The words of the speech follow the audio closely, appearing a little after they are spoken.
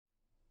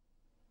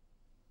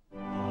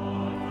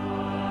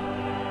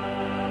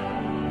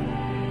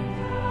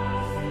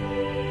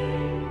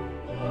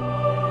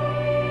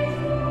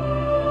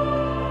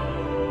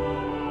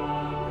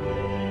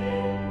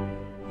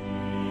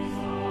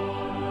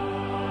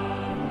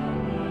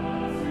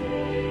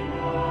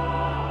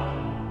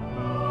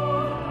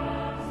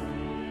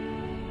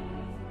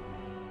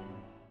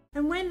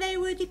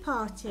were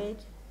departed,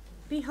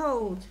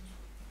 behold,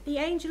 the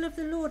angel of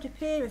the Lord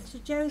appeareth to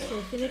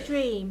Joseph in a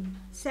dream,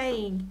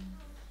 saying,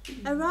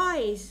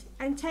 Arise,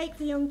 and take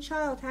the young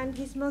child and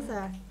his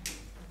mother,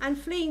 and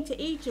flee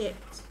into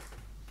Egypt,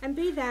 and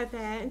be thou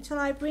there until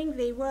I bring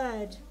thee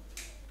word.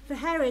 For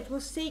Herod will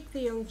seek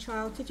the young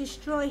child to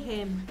destroy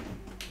him.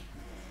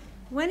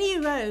 When he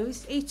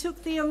arose, he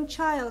took the young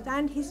child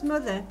and his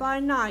mother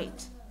by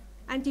night,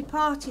 and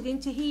departed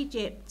into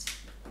Egypt,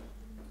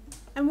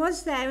 and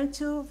was there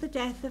until the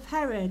death of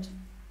Herod,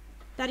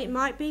 that it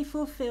might be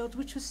fulfilled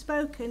which was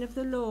spoken of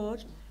the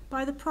Lord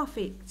by the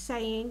prophet,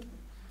 saying,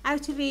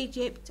 Out of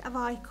Egypt have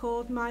I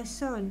called my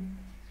son.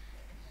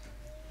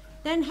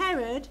 Then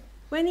Herod,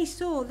 when he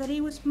saw that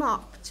he was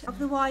mocked of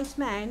the wise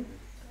men,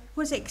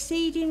 was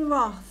exceeding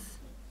wroth,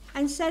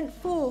 and sent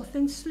forth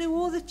and slew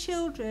all the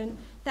children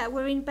that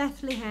were in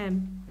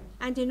Bethlehem,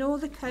 and in all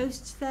the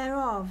coasts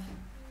thereof,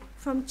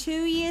 from 2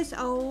 years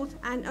old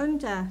and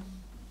under,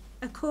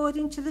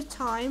 according to the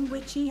time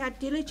which he had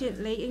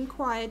diligently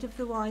inquired of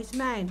the wise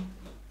men.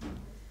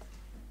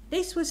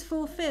 This was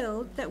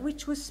fulfilled, that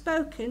which was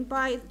spoken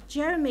by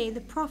Jeremy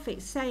the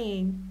prophet,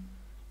 saying,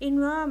 In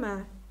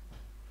Ramah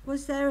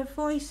was there a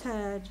voice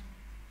heard,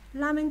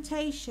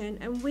 lamentation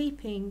and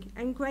weeping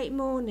and great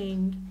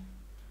mourning,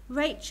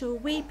 Rachel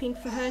weeping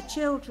for her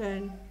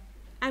children,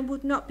 and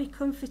would not be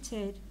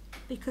comforted,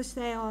 because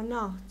they are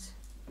not.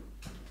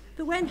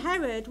 But when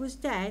Herod was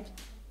dead,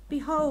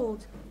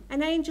 behold,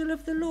 an angel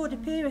of the Lord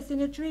appeareth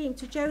in a dream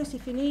to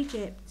Joseph in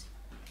Egypt,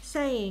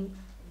 saying,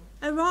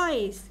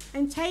 Arise,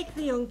 and take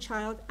the young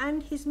child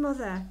and his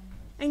mother,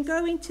 and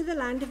go into the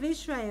land of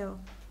Israel.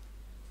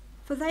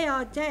 For they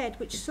are dead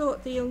which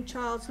sought the young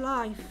child's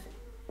life.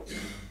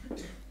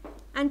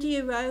 And he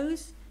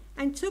arose,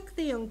 and took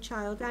the young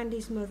child and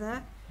his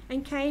mother,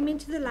 and came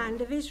into the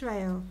land of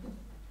Israel.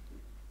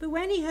 But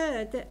when he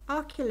heard that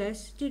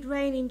Archelaus did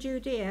reign in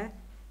Judea,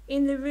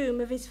 in the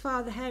room of his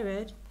father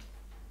Herod,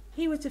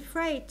 he was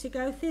afraid to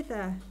go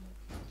thither.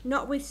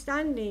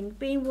 Notwithstanding,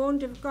 being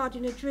warned of God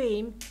in a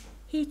dream,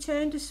 he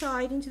turned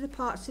aside into the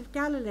parts of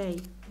Galilee.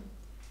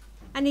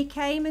 And he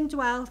came and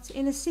dwelt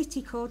in a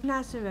city called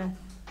Nazareth,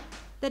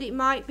 that it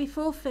might be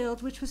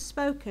fulfilled which was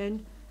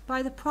spoken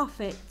by the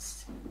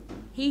prophets,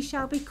 He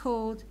shall be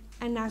called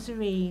a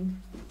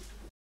Nazarene.